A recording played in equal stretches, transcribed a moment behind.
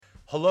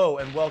Hello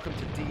and welcome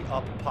to D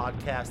Up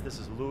Podcast. This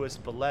is Louis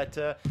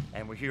Belletta,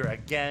 and we're here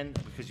again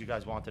because you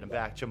guys wanted him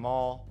back.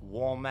 Jamal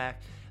Womack,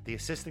 the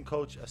assistant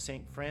coach of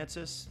St.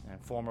 Francis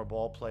and former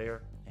ball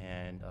player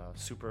and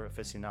super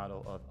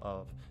aficionado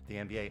of the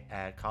NBA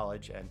at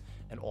college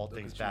and all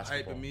things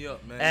basketball. Hyping me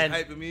up, man.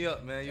 You're hyping me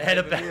up, man. You're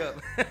hyping me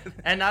up.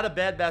 And not a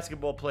bad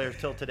basketball player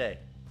till today.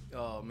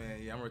 Oh,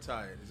 man. Yeah, I'm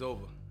retired. It's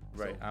over.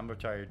 Right. I'm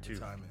retired, too.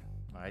 Retirement.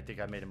 I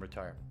think I made him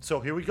retire. So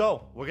here we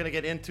go. We're going to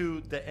get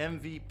into the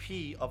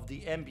MVP of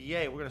the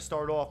NBA. We're going to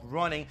start off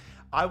running.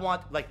 I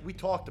want, like we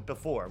talked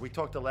before, we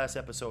talked the last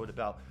episode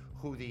about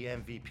who the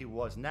MVP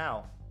was.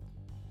 Now,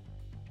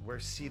 we're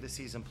see the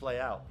season play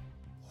out.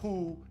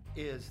 Who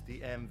is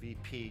the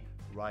MVP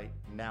right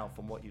now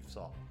from what you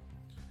saw?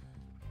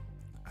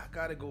 I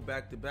got to go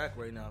back to back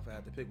right now if I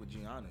had to pick with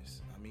Giannis.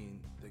 I mean,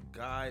 the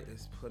guy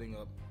is putting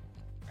up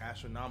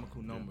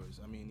astronomical numbers.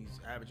 I mean, he's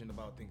averaging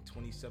about, I think,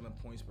 27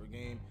 points per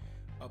game.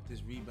 Upped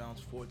his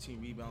rebounds, 14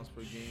 rebounds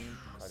per game,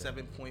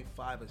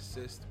 7.5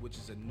 assists, which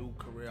is a new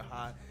career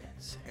high.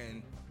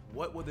 And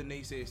what were the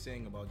naysayers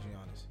saying about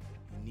Giannis?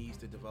 He needs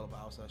to develop an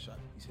outside shot.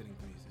 He's hitting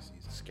threes this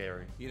season.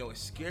 Scary. You know,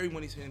 it's scary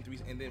when he's hitting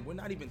threes. And then we're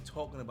not even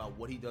talking about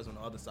what he does on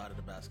the other side of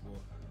the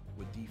basketball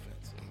with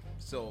defense.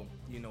 So,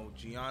 you know,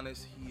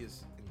 Giannis, he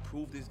has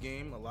improved his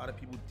game. A lot of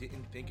people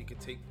didn't think it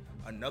could take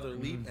another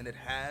leap, and it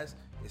has.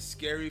 It's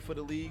scary for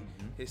the league.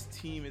 His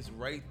team is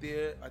right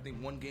there. I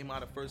think one game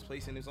out of first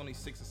place, and there's only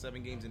 6 or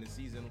 7 games in the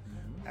season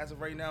as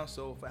of right now.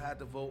 So if I had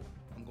to vote,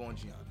 I'm going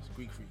Giannis.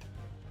 Greek Freak.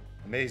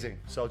 Amazing.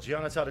 So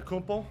Giannis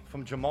Antetokounmpo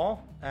from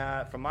Jamal.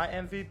 For my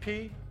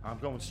MVP, I'm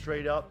going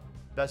straight up.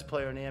 Best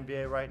player in the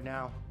NBA right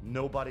now.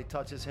 Nobody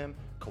touches him.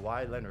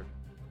 Kawhi Leonard.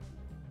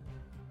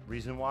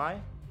 Reason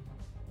why?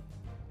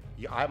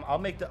 Yeah, I'll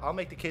make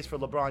the case for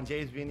LeBron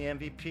James being the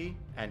MVP,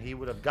 and he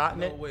would have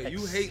gotten it. No way.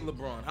 You hate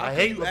LeBron. I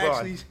hate LeBron.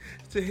 Actually,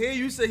 to hear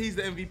you say he's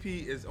the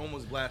MVP is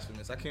almost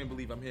blasphemous. I can't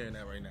believe I'm hearing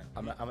that right now.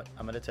 I'm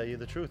going to tell you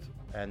the truth,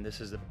 and this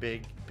is a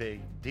big,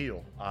 big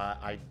deal.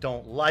 I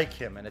don't like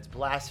him, and it's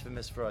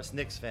blasphemous for us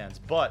Knicks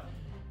fans, but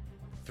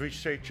 3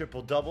 straight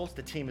triple-doubles.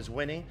 The team is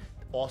winning.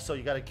 Also,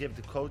 you got to give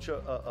the coach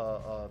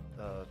a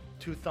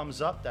 2 thumbs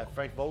up. That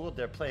Frank Vogel,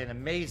 they're playing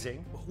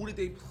amazing. But who did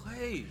they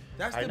play?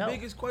 That's the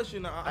biggest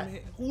question.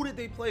 Who did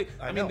they play?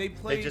 I mean, they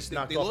played.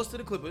 They lost to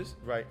the Clippers.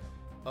 Right.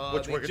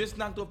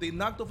 They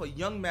knocked off a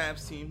young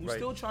Mavs team who's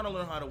still trying to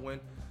learn how to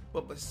win.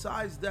 But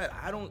besides that,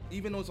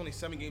 even though it's only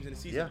 7 games in the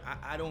season,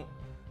 I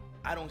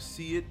don't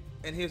see it.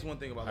 And here's one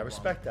thing about LeBron. I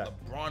respect that.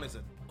 LeBron is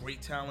a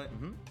great talent.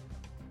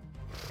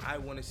 I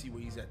want to see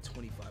where he's at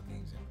 25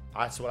 games in.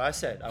 That's what I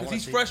said. Because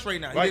he's fresh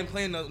right now. He didn't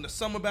play in the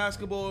summer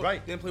basketball.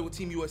 Right. Didn't play with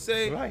Team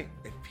USA. Right.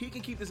 If he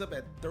can keep this up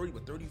at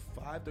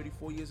 35,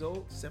 34 years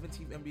old,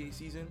 17th NBA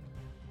season,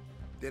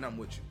 then I'm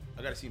with you.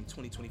 I got to see him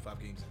 20, 25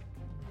 games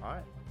in. All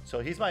right. So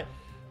he's like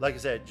I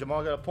said,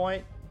 Jamal got a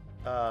point.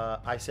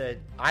 I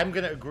said, I'm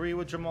going to agree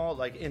with Jamal,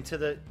 like into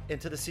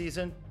the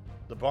season.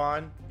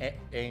 LeBron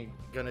ain't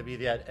going to be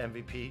that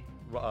MVP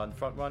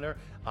front runner.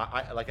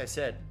 Like I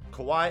said,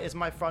 Kawhi is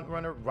my front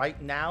runner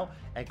right now,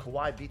 and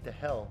Kawhi beat the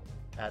hell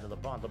out of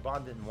LeBron.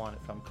 LeBron didn't want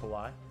it from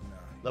Kawhi.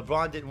 No.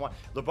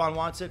 LeBron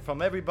wants it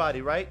from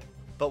everybody, right?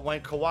 But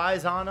when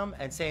Kawhi's on him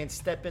and saying,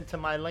 step into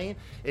my lane,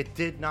 it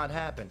did not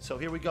happen. So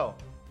here we go.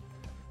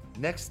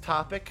 Next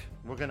topic,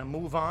 we're going to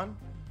move on.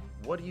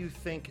 What do you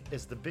think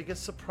is the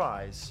biggest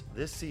surprise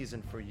this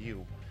season for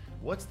you?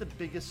 What's the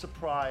biggest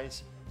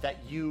surprise that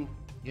you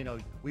know,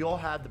 we all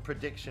had the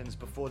predictions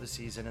before the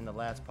season in the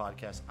last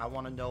podcast. I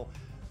want to know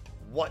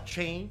what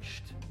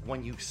changed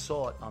when you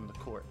saw it on the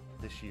court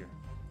this year.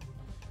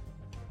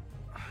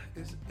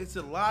 It's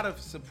a lot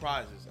of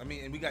surprises. I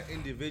mean, and we got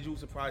individual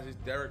surprises.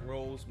 Derrick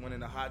Rose winning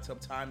the hot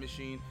tub time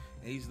machine,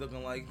 and he's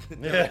looking like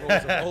Derrick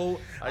Rose of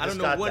old. I don't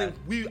know what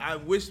I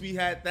wish we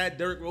had that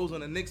Derrick Rose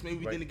on the Knicks. Maybe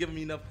we didn't give him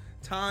enough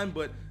time,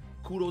 but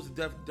kudos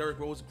to Derrick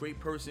Rose. Great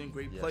person,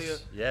 great player.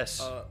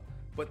 Yes.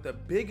 But the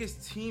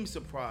biggest team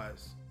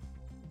surprise,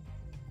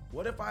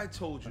 what if I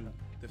told you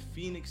the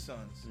Phoenix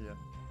Suns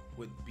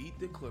would beat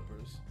the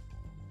Clippers,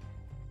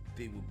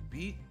 they would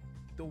beat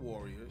the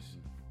Warriors,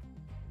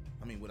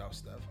 I mean, without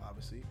Steph,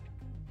 obviously.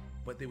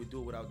 But they would do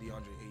it without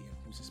DeAndre Ayton,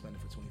 who's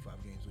suspended for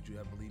 25 games. Would you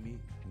have believed me?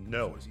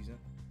 No. Before the season?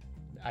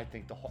 I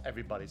think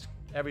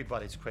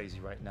everybody's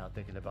crazy right now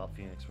thinking about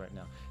Phoenix right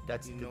now.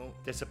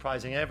 They're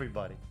surprising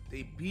everybody.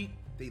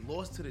 They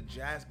lost to the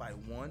Jazz by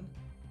 1.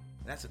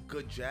 And that's a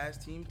good Jazz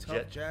team,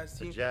 tough Jazz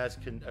team. The Jazz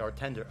are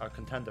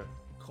contender.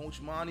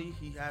 Coach Monty,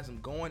 he has him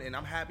going, and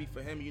I'm happy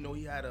for him. You know,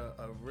 he had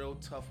a real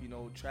tough,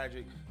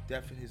 tragic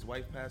death. His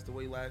wife passed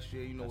away last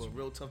year. A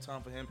real tough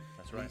time for him.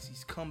 That's right.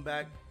 He's come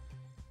back,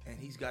 and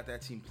he's got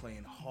that team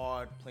playing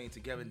hard, playing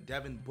together.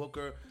 Devin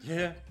Booker.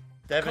 Yeah.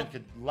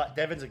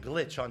 Devin's a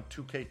glitch on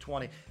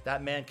 2K20.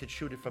 That man could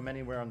shoot it from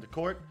anywhere on the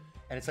court,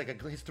 and it's like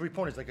his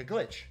 3-pointer's like a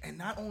glitch. And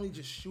not only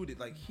just shoot it,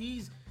 like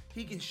he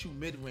can shoot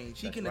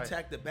mid-range. He can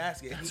attack the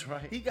basket. That's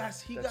right. He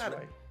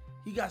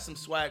got some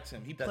swag to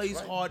him. He plays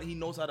hard. He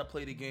knows how to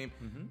play the game.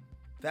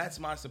 That's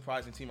my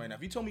surprising team right now.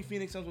 If you told me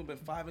Phoenix Suns would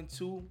have been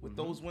 5-2 with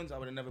those wins, I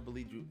would have never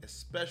believed you,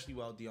 especially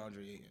without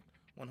DeAndre Ayton.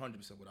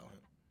 100% without him.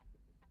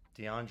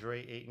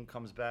 DeAndre Ayton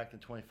comes back in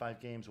 25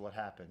 games. What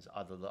happens?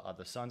 Are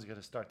the Suns going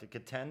to start to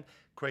contend?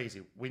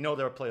 Crazy. We know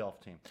they're a playoff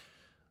team.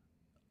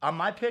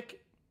 My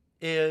pick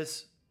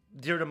is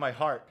dear to my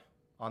heart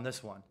on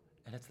this one,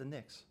 and it's the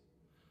Knicks.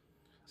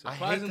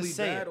 Surprisingly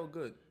bad or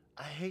good?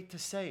 I hate to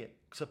say it.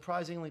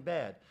 Surprisingly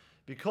bad.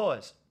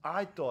 Because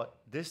I thought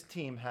this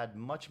team had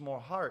much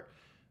more heart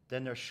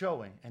than they're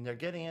showing. And they're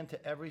getting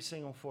into every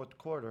single fourth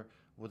quarter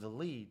with a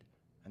lead,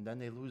 and then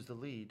they lose the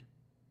lead.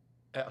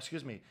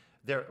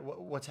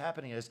 What's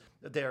happening is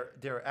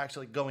they're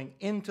actually going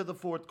into the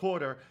fourth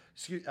quarter,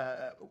 with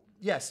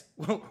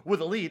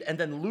a lead, and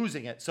then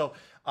losing it. So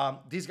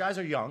these guys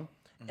are young,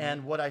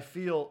 and what I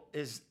feel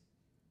is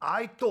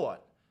I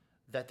thought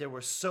that they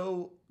were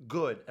so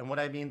good, and what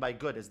I mean by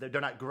good is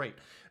they're not great.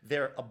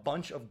 They're a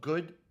bunch of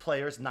good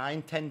players,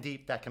 9, 10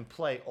 deep, that can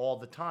play all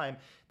the time.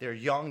 They're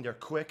young, they're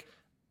quick.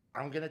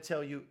 I'm going to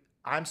tell you,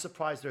 I'm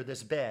surprised they're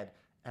this bad,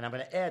 and I'm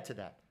going to add to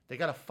that. They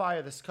got to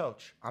fire this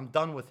coach. I'm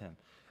done with him.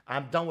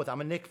 I'm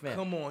a Knicks fan.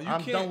 Come on,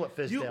 I'm done with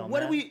Fizdale,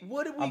 what man. do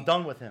we? I'm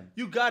done with him.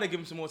 You got to give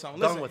him some more time.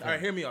 Done Listen, with all right,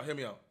 him.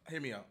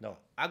 hear me out. No.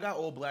 I got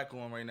all black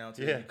on right now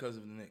today because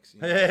of the Knicks.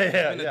 You know?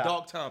 Yeah. In a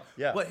dark time.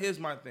 Yeah. But here's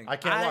my thing. I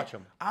can't watch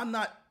them. I'm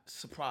not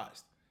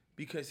surprised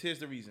because here's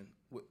the reason.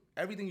 With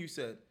everything you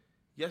said,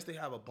 yes, they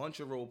have a bunch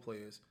of role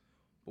players,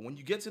 but when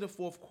you get to the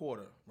fourth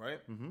quarter, right,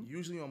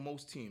 usually on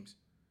most teams,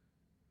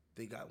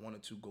 they got one or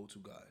two go-to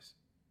guys.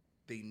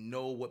 They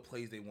know what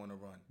plays they want to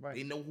run. Right.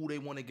 They know who they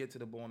want to get to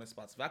the ball in the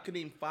spots. If I could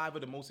name 5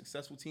 of the most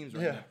successful teams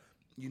right now,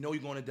 you know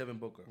you're going to Devin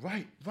Booker.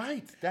 Right.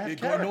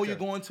 You're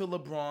going to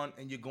LeBron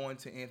and you're going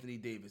to Anthony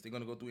Davis. They're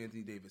going to go through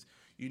Anthony Davis.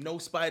 You know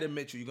Spider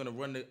Mitchell. You're going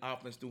to run the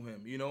offense through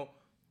him. You know,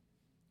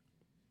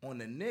 on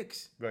the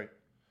Knicks, Right.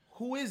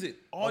 who is it?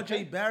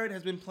 R.J. Barrett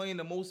has been playing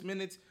the most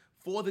minutes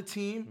for the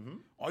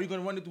team. Are you going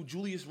to run it through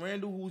Julius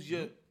Randle, who's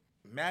your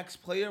max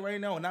player right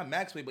now? Or not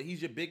max player, but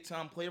he's your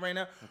big-time player right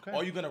now. Okay.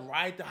 Are you going to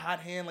ride the hot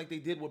hand like they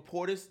did with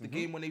Portis, the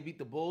game when they beat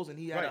the Bulls and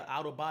he had an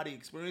out-of-body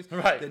experience?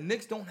 Right. The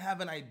Knicks don't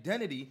have an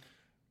identity,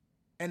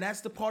 and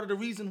that's the part of the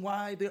reason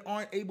why they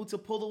aren't able to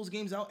pull those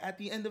games out at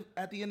the end of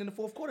the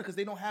fourth quarter, because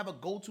they don't have a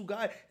go-to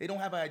guy. They don't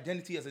have an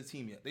identity as a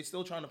team yet. They're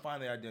still trying to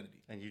find their identity.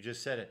 And you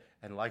just said it.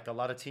 And like a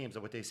lot of teams,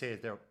 what they say is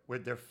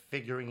they're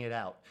figuring it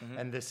out,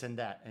 and this and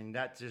that, and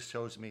that just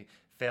shows me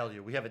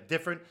failure. We have a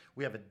different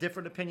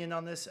opinion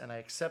on this, and I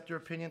accept your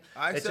opinion.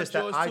 It's just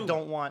that I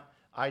don't want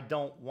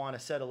to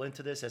settle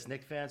into this as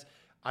Knicks fans.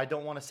 I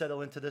don't want to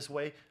settle into this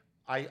way.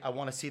 I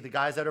want to see the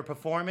guys that are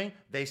performing,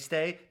 they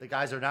stay. The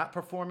guys are not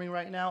performing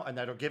right now and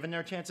that are given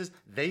their chances,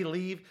 they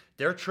leave.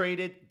 They're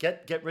traded.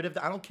 Get rid of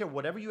them. I don't care.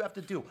 Whatever you have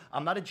to do.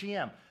 I'm not a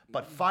GM,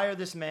 but fire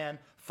this man.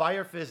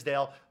 Fire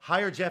Fizdale.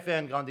 Hire Jeff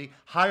Van Gundy.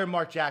 Hire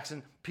Mark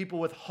Jackson. People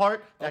with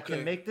heart that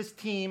can make this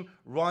team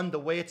run the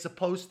way it's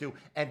supposed to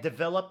and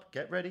develop.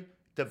 Get ready.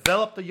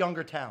 Develop the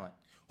younger talent.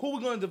 Who are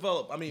we going to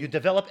develop? I mean, you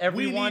develop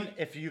everyone.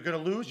 If you're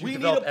going to lose, you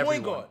develop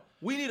everyone.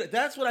 We need a point guard.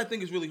 That's what I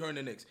think is really hurting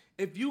the Knicks.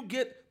 If you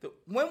get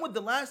when was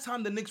the last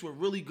time the Knicks were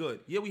really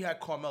good? Yeah, we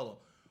had Carmelo,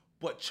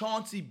 but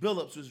Chauncey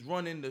Billups was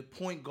running the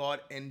point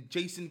guard and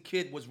Jason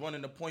Kidd was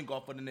running the point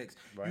guard for the Knicks.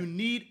 Right. You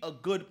need a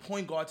good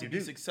point guard to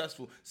be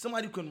successful.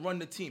 Somebody who can run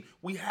the team.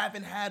 We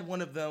haven't had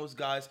one of those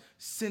guys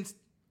since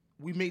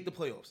we made the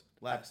playoffs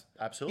last.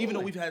 Absolutely. Even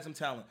though we've had some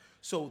talent.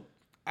 So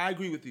I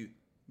agree with you.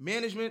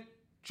 Management,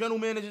 general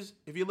managers,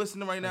 if you're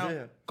listening right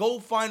now, go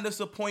find us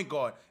a point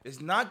guard.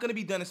 It's not going to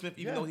be Dennis Smith,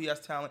 even though he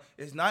has talent.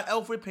 It's not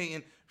Elfrid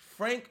Payton.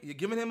 Frank, you're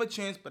giving him a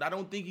chance, but I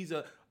don't think he's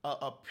a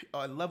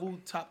level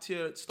top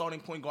tier starting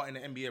point guard in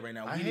the NBA right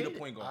now. We need a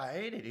point guard. I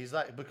hate it. He's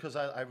like, because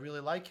I really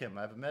like him.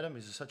 I've met him.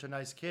 He's such a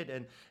nice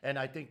kid, and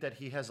I think that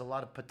he has a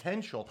lot of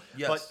potential.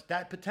 Yes. But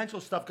that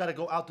potential stuff got to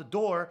go out the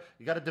door.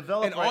 You got to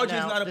develop. And right RJ's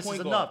now. not a This point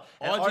is guard.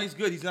 enough. RJ's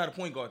good. He's not a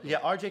point guard. Yeah,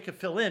 RJ could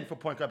fill in for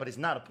point guard, but he's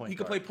not a point guard. He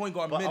could play point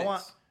guard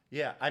minutes.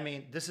 Yeah, I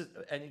mean, this is,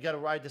 and you got to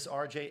ride this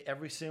RJ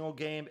every single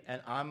game.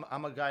 And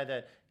I'm a guy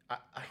that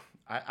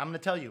I'm going to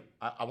tell you,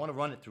 I want to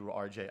run it through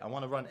RJ. I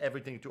want to run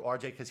everything through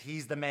RJ because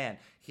he's the man.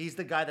 He's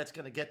the guy that's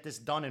going to get this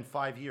done in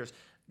 5 years.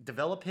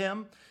 Develop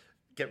him,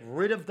 get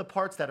rid of the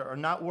parts that are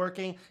not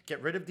working,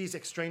 get rid of these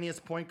extraneous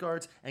point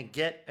guards, and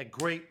get a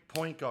great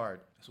point guard.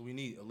 That's what we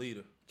need, a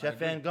leader. Jeff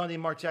Van Gundy,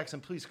 Mark Jackson,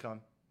 please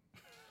come.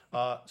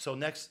 So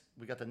next,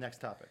 we got the next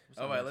topic.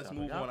 All right, let's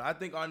move on. I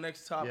think our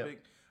next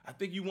topic, I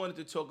think you wanted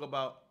to talk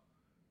about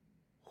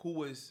who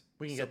was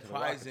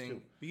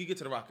surprising. We can get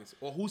to the Rockets.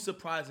 Or who's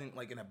surprising,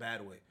 like, in a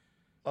bad way.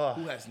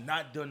 Who has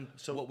not done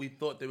what we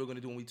thought they were going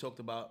to do when we talked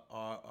about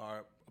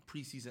our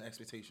preseason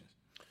expectations.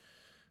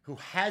 Who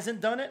hasn't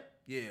done it?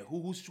 Yeah,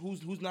 who's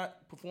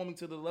not performing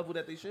to the level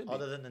that they should be?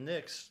 Other than the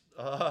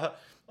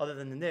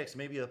Knicks,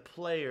 maybe a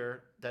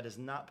player that is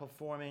not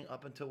performing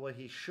up until what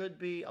he should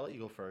be. I'll let you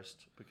go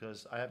first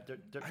because I have.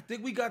 I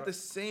think we got the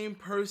same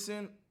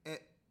person,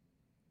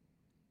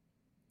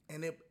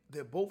 and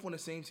they're both on the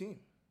same team.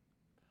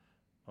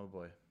 Oh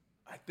boy!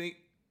 I think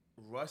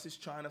Russ is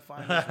trying to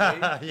find his way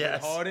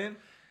with Harden,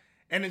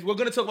 and we're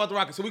going to talk about the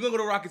Rockets. So we're going to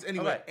go to the Rockets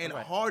anyway.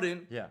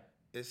 Harden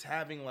is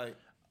having like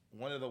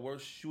one of the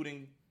worst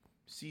shooting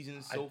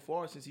seasons so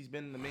far since he's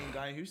been the main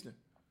guy in Houston.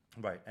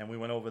 Right, and we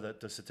went over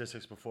the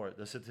statistics before.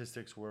 The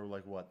statistics were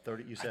like what,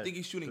 30? You said I think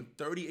he's shooting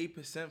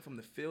 38% from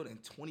the field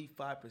and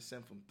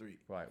 25% from three.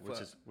 right,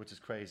 which is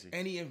crazy.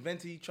 Any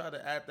inventor he tried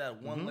to add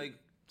that one leg.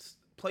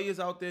 Players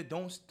out there,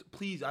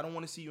 please. I don't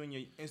want to see you in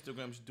your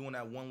Instagrams doing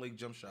that one leg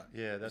jump shot.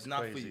 Yeah, that's it's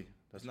not crazy. for you.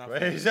 That's it's not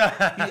crazy.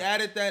 For you. He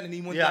added that and he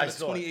went down to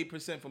saw it.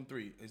 28% from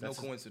three. It's no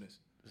coincidence.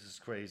 This is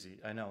crazy.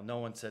 I know. No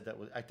one said that.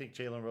 I think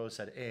Jalen Rose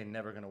said, "Ain't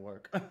never gonna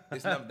work."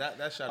 It's never,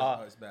 that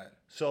shot is bad.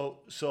 So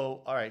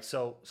all right.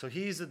 So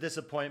he's the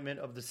disappointment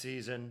of the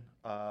season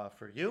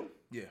for you.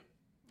 Yeah.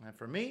 And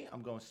for me,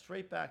 I'm going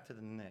straight back to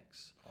the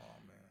Knicks. Oh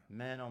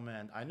man. Man, oh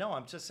man. I know.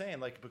 I'm just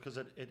saying, like, because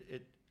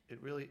it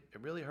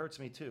really hurts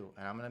me too.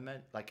 And I'm gonna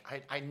admit, like,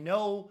 I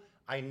know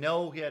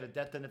he had a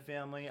death in the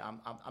family.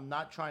 I'm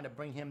not trying to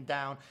bring him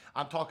down.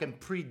 I'm talking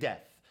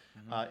pre-death.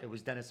 It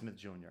was Dennis Smith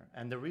Jr.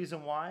 And the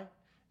reason why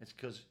is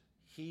because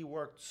he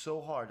worked so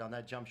hard on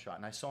that jump shot,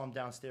 and I saw him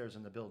downstairs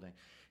in the building.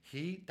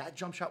 That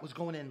jump shot was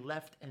going in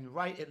left and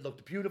right. It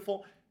looked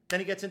beautiful. Then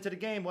he gets into the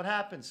game. What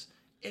happens?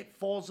 It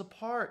falls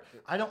apart.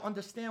 I don't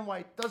understand why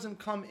it doesn't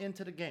come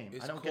into the game.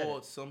 It's I don't get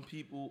called it. Some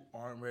people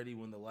aren't ready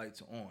when the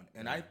lights are on,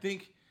 and I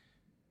think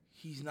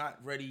he's not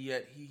ready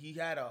yet. He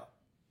got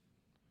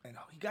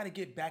to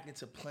get back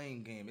into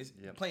playing game. It's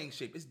playing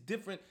shape. It's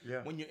different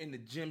when you're in the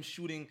gym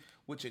shooting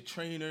with your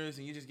trainers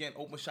and you're just getting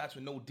open shots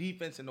with no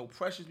defense and no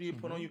pressures being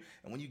put on you.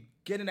 And when you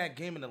get in that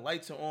game and the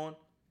lights are on,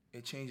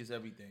 it changes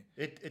everything.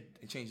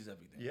 It changes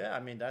everything. Yeah, I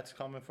mean, that's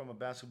coming from a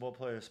basketball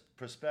player's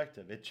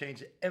perspective. It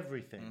changed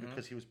everything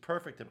because he was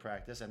perfect in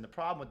practice. And the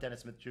problem with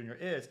Dennis Smith Jr.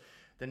 is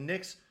the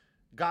Knicks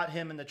got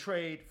him in the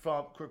trade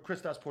from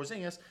Kristaps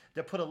Porzingis.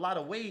 They put a lot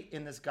of weight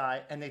in this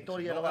guy, and they thought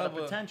he had a lot of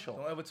potential.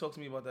 Don't ever talk to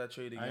me about that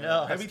trade again. I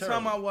know. Every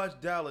time I watch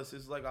Dallas,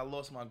 it's like I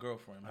lost my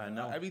girlfriend. Man. I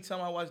know. Every time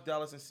I watch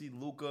Dallas and see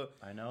Luka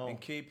and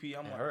KP,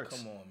 I'm it like, hurts.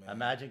 come on, man.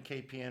 Imagine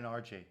KP and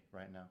RJ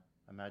right now.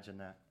 Imagine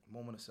that.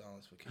 Moment of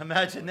silence for KP.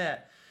 Imagine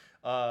that.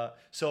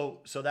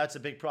 So that's a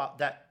big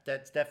problem.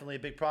 That's definitely a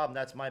big problem.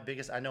 That's my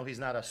biggest. I know he's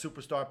not a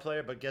superstar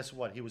player, but guess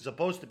what? He was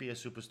supposed to be a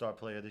superstar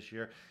player this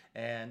year.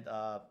 And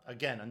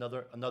again,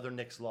 another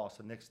Knicks loss.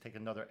 The Knicks take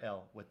another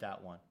L with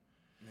that one.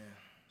 Yeah.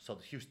 So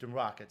the Houston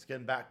Rockets,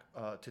 getting back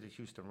to the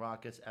Houston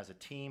Rockets as a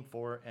team,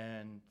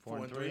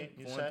 4-3.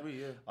 You said. 4-3,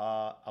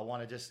 yeah. I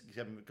want to just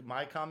give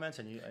my comments,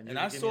 and you. And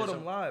I saw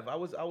them live. I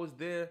was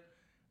there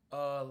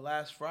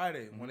last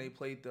Friday when they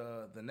played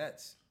the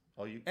Nets.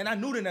 And I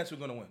knew the Nets were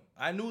going to win.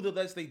 I knew the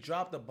Nets, they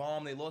dropped the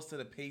bomb. They lost to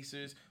the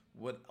Pacers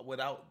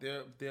without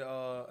their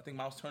I think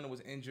Miles Turner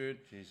was injured.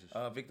 Jesus.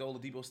 Victor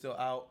Oladipo still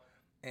out.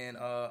 And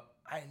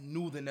I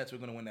knew the Nets were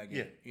going to win that game.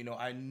 Yeah. You know,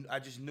 I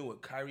just knew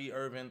it. Kyrie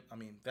Irving, I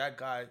mean, that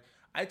guy,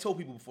 I told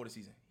people before the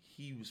season,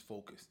 he was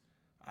focused.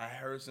 I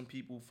heard some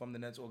people from the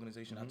Nets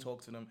organization. I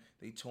talked to them.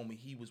 They told me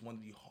he was one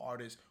of the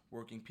hardest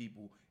working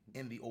people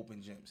in the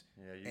open gyms.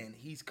 Yeah, and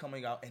he's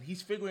coming out and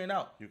he's figuring it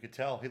out. You could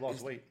tell he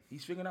lost weight.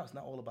 He's figuring out it's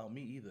not all about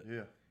me either.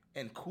 Yeah.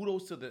 And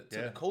kudos to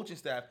the coaching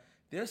staff.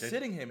 They're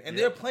sitting him and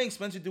they're playing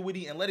Spencer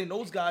Dinwiddie and letting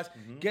those guys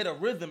get a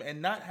rhythm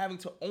and not having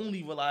to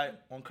only rely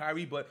on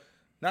Kyrie. But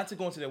not to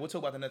go into that. We'll talk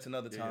about the Nets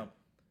another time.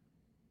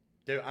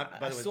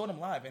 I saw them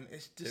live and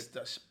it's just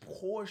the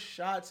poor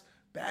shots,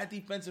 bad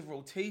defensive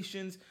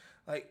rotations,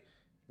 like.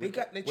 With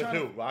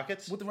who?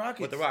 Rockets? With the Rockets.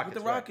 With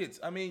the Rockets.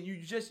 Right. I mean,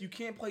 you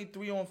can't play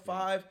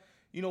 3-on-5,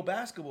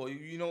 basketball.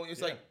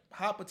 It's like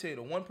hot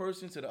potato. One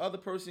person to the other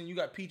person. You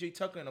got PJ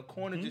Tucker in a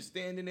corner just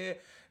standing there.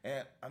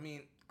 And, I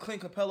mean,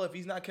 Clint Capella, if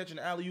he's not catching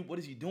the alley-oop, what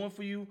is he doing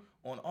for you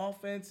on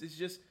offense? It's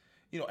just,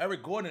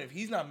 Eric Gordon, if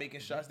he's not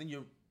making shots, then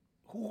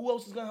who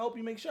else is going to help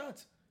you make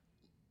shots?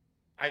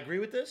 I agree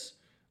with this,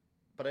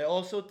 but I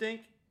also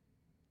think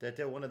that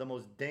they're one of the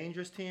most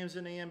dangerous teams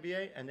in the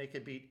NBA, and they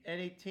could beat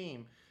any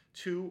team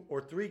 2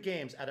 or 3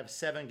 games out of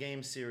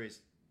 7-game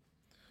series.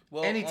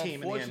 Well, any team in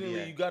the NBA.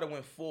 Unfortunately, you got to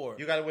win 4.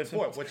 You got to win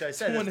 4, which I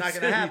said is not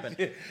going to happen.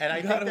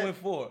 And you got to win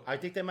 4. I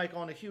think they might go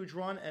on a huge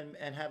run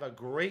and have a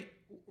great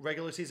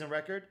regular season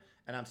record,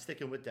 and I'm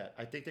sticking with that.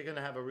 I think they're going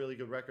to have a really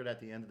good record at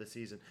the end of the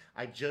season.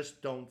 I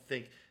just don't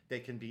think they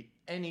can beat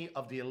any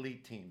of the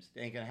elite teams. It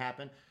ain't going to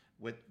happen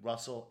with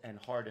Russell and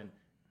Harden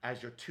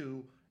as your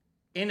 2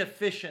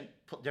 inefficient.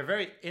 They're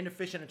very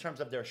inefficient in terms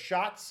of their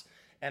shots,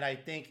 and I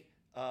think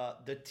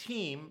the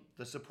team,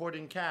 the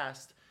supporting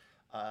cast,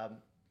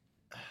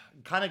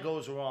 kind of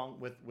goes wrong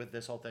with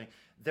this whole thing.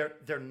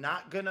 They're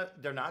not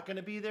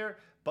gonna be there.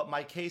 But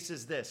my case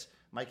is this.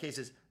 My case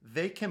is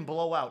they can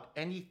blow out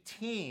any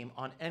team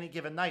on any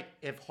given night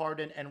if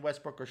Harden and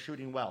Westbrook are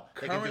shooting well.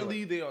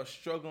 Currently, they are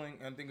struggling.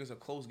 I think it's a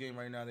close game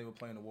right now. They were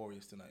playing the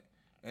Warriors tonight,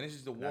 and this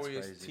is the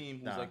Warriors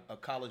team who's like a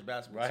college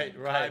basketball team.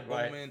 Kai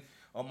Bowman,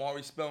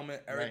 Amari Spellman,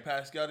 Eric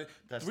Pascal.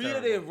 4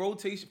 of their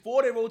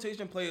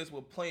rotation players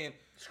were playing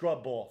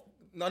scrub ball.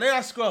 No, they're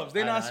not scrubs.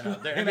 They're not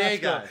scrubs. They're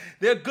NBA guys.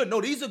 They're good. No,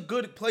 these are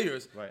good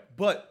players. Right.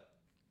 But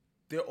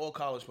they're all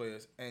college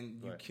players,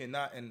 and you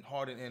cannot. And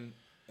Harden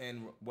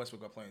and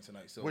Westbrook are playing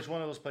tonight. So which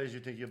one of those players you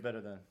think you're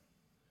better than?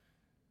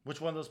 Which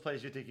one of those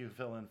players you think you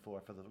fill in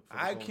for the?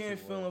 I can't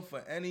fill in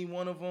for any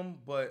one of them,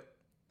 but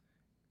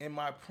In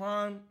my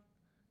prime,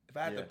 if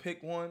I had to Yeah.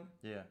 pick one,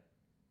 Yeah.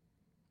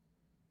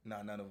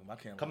 nah, none of them. I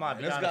can't. Come lie, on, man.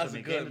 be Those honest guys with are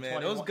me. good, Game to man.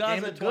 21. Those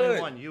guys Game are to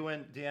 21. good. You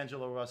and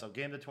D'Angelo Russell.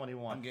 Game to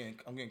 21. I'm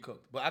getting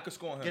cooked, but I could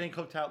score on him. Getting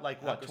cooked out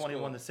like I what? could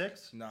 21 to score.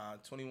 6. Nah,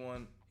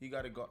 21. He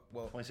got to go.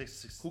 Well, 26 to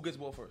 6. who gets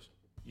ball first?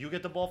 You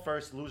get the ball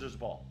first. Loser's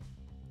ball.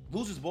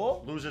 Loses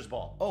ball? Loser's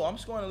ball. Oh, I'm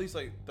scoring at least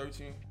like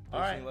 13, All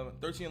right.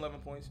 11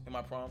 points in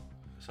my prime.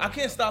 So- I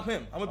can't stop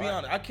him. I'm gonna be All right.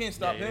 honest. I can't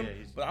stop Yeah, him, yeah,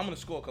 he's- but I'm gonna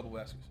score a couple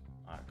baskets.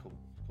 All right, cool.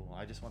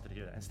 I just wanted to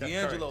hear that. And Steph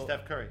D'Angelo- Curry.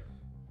 Steph Curry.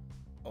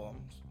 Oh, I'm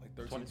like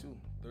 13 too.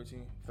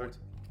 13, 13. 14,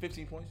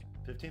 15 points.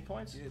 15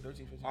 points? Yeah,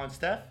 13, 15. On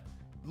Steph?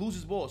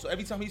 Loses ball. So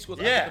every time he scores,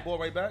 I Yeah. get the ball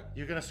right back.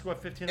 You're going to score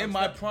 15 In on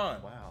my Steph?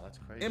 prime. Wow, that's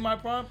crazy. In my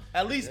prime,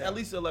 at least Yeah.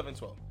 11,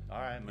 12. All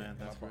right, man.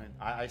 Yeah, That's no great.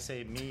 problem. I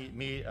say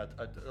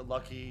a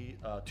lucky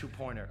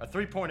 2-pointer. A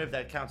 3-pointer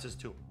that counts as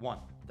 2. 1.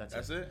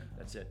 That's it.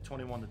 That's it.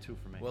 21 to 2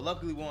 for me. Well,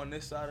 luckily we're on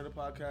this side of the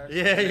podcast.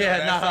 Yeah, We're yeah, on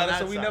that no, side, that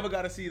so we side. never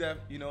got to see that.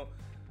 We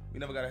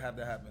never got to have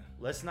that happen.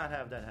 Let's not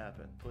have that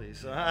happen,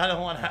 please. I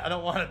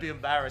don't want to be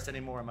embarrassed any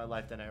more in my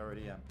life than I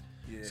already am.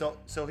 Yeah.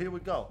 So here we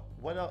go.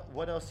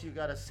 What else you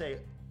got to say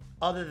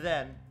other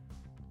than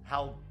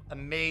how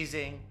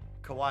amazing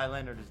Kawhi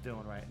Leonard is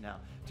doing right now?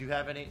 Do you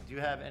have any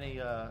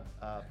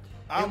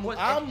I'm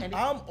any-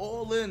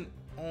 all in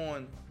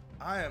on.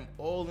 I am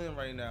all in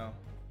right now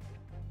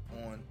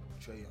on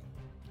Trae Young.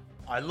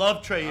 I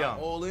love Trae Young.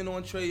 I'm all in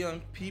on Trae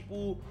Young.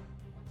 People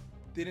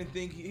didn't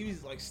think he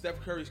was like Steph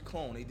Curry's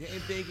clone. They didn't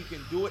think he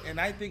can do it, and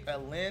I think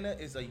Atlanta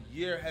is a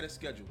year ahead of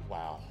schedule.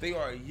 Wow. They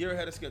are a year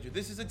ahead of schedule.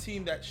 This is a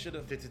team that should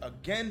have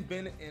again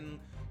been in,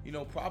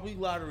 probably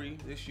lottery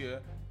this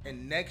year,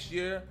 and next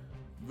year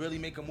really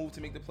make a move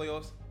to make the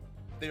playoffs.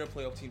 They're a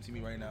playoff team to me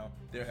right now.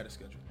 They're ahead of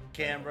schedule.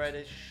 Cam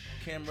Reddish,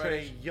 Cam Trae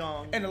Reddish.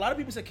 Young. And a lot of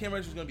people said Cam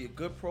Reddish was going to be a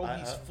good pro.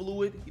 He's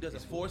fluid. He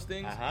doesn't force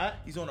things.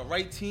 He's on the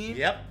right team.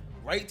 Yep.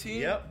 Right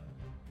team. Yep.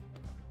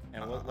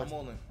 And I'm all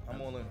in.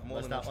 I'm all in. I'm all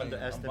Let's in. not on Trae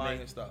Young. I'm buying underestimate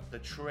his stuff. the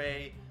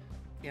Trae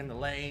in the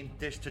lane,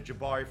 dish to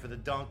Jabari for the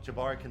dunk.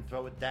 Jabari can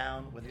throw it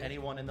down with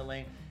anyone in the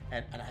lane.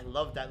 And I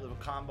love that little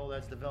combo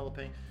that's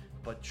developing.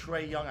 But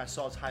Trae Young, I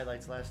saw his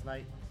highlights last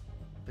night.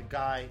 The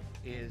guy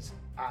is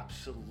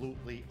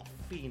absolutely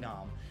a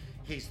phenom.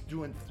 He's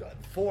doing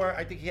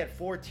I think he had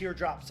 4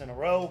 teardrops in a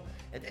row.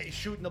 And he's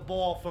shooting the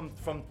ball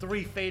from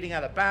 3 fading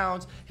out of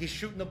bounds. He's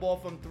shooting the ball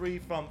from 3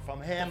 from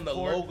half From the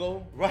court.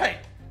 logo. Right.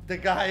 The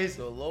guy's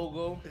The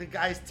logo.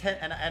 10,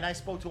 and I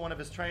spoke to one of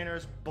his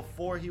trainers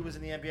before he was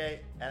in the NBA,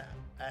 and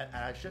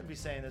I shouldn't be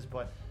saying this,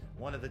 but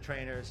one of the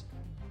trainers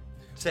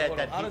said Hold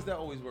on, that how does that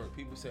always work?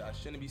 People say I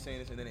shouldn't be saying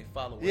this, and then they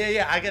follow it.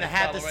 yeah, I'm gonna They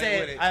have to follow say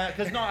right it with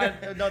because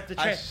no,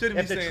 the I shouldn't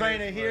be if the saying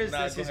trainer this, but hears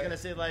nah, this, go he's ahead. gonna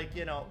say like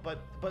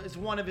but it's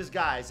one of his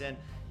guys,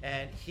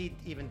 and he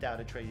even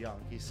doubted Trae Young.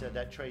 He said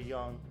that Trae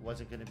Young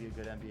wasn't going to be a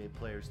good NBA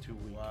player. He was too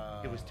weak. Wow.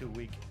 He was too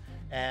weak,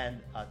 and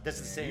this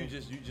is the same. You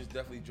just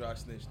definitely dry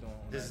snitched on.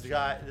 This is that the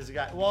guy. shit. This is the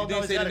guy. Well, You no,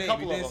 didn't he's say got the a name.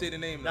 couple You of didn't them. say the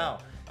name, No,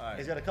 though. All right.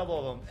 he's got a couple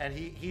of them, and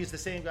he's the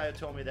same guy who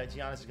told me that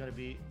Giannis is going to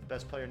be the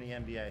best player in the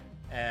NBA.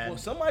 And Well,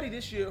 somebody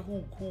this year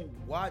who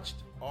watched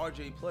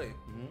RJ play,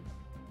 Mm-hmm.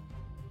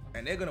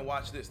 and they're gonna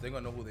watch this. They're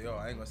gonna know who they are.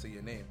 I ain't gonna say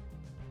your name.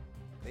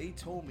 They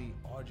told me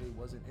RJ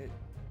wasn't it.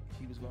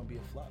 He was gonna be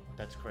a flop.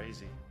 that's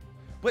crazy.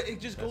 But it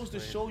just That's goes to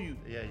crazy. show you,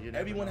 Yeah, you never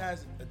everyone know.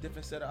 has a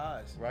different set of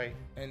eyes. Right.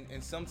 And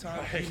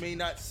sometimes Right. you may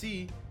not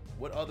see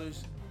what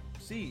others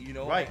see,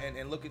 Right.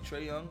 And look at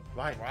Trae Young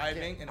Right.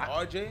 thriving and I-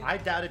 RJ. I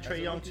doubted as Trae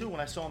a Young rookie. too when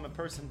I saw him in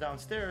person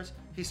downstairs.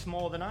 He's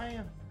smaller than I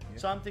am,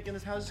 so I'm thinking,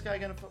 how's this guy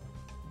gonna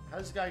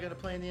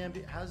play in the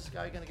NBA? How's this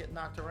guy gonna get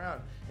knocked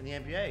around in the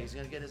NBA? He's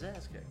gonna get his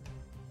ass kicked.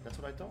 That's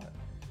what I thought.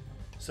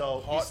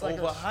 So Heart he's like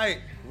over height.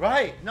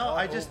 Right? No, Heart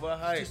I just over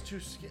height. just too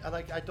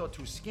I thought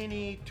too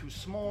skinny, too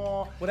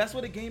small. Well, that's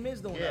what the game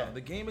is, though. Yeah. Now the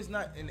game is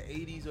not in the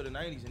 80s or the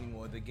 90s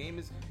anymore. The game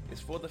is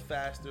for the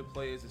faster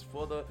players. It's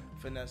for the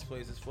finesse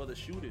players. It's for the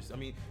shooters. I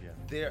mean,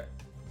 Yeah.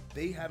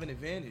 they have an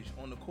advantage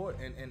on the court,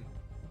 and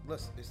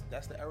listen,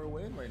 that's the era we're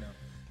in right now.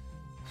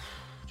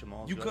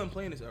 Jamal's You good. couldn't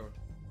play in this era.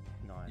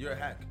 No, You're a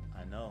hack.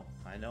 I know.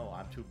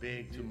 I'm too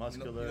big, too You-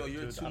 muscular. no,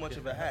 you're too much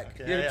of a hack.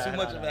 Okay, You're yeah, too I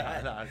much know, of a I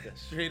hack. know, I know.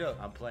 Straight up.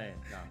 I'm playing.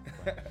 No, I'm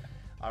playing.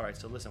 All right,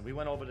 so listen, we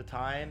went over the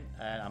time,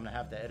 and I'm gonna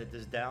have to edit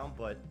this down.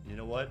 But you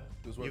know what?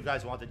 was worth You it.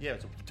 guys wanted,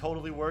 it's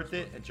totally worth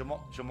it. And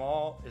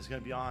Jamal is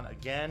gonna be on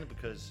again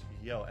because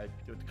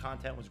the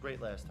content was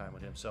great last time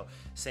with him. So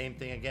same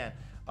thing again.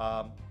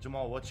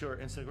 Jamal, what's your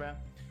Instagram?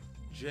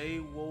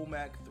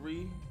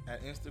 JWomack3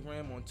 at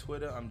Instagram. On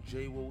Twitter, I'm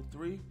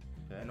JWo3.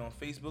 Okay. And on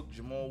Facebook,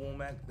 Jamal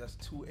Womack. That's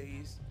 2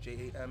 A's.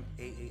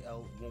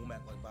 JAMAAL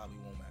Womack, like Bobby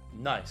Womack.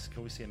 Nice.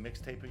 Can we see a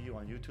mixtape of you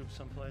on YouTube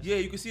someplace? Yeah,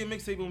 you can see a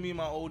mixtape with me in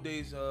my old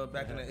days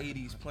back in the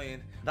 80s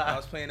playing. Nah. I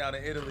was playing out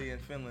in Italy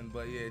and Finland.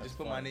 But yeah, just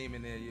put my funny. name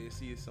in there. You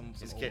see some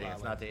He's old kidding.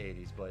 It's not highlights. the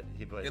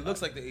 80s, but It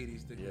looks like the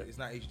 80s. Yeah. It's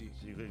not HD.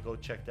 So you can go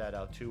check that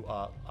out too.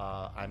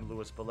 I'm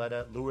Louis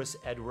Belletta, Louis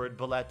Edward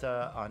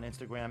Belletta on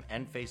Instagram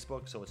and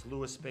Facebook. So it's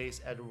Louis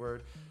space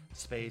Edward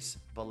space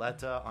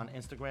Belletta on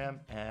Instagram.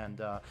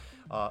 And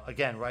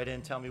again, write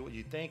in, tell me what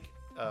you think.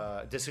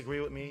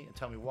 Disagree with me and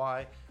tell me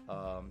why.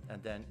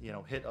 And then,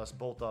 hit us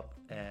both up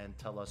and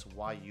tell us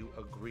why you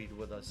agreed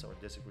with us or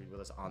disagreed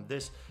with us on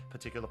this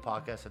particular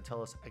podcast, and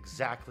tell us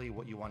exactly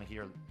what you want to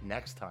hear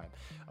next time.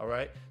 All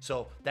right.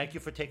 So thank you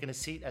for taking a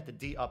seat at the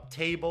D Up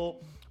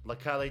table. La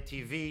Calle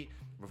TV,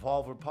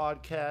 Revolver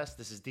Podcast.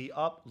 This is D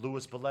Up.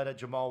 Louis Belletta,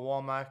 Jamal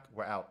Womack.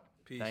 We're out.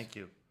 Peace. Thank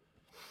you.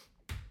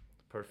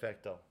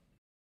 Perfecto.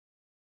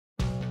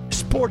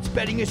 Sports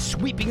betting is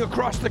sweeping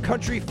across the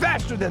country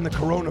faster than the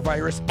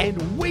coronavirus,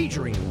 and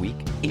Wagering Week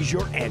is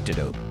your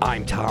antidote.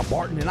 I'm Tom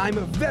Martin, and I'm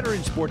a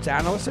veteran sports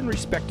analyst and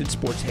respected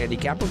sports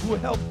handicapper who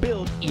helped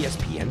build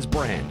ESPN's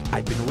brand.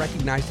 I've been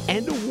recognized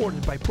and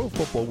awarded by Pro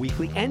Football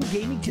Weekly and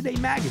Gaming Today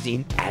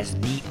magazine as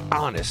the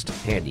honest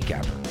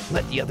handicapper.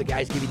 Let the other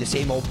guys give you the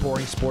same old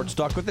boring sports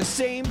talk with the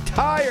same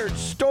tired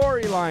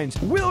storylines.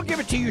 We'll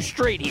give it to you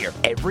straight here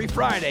every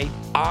Friday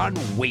on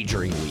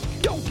Wagering Week.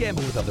 Don't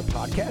gamble with other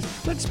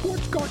podcasts. Let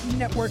Sports Garden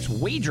Network's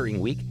Wagering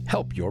Week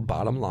help your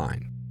bottom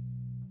line.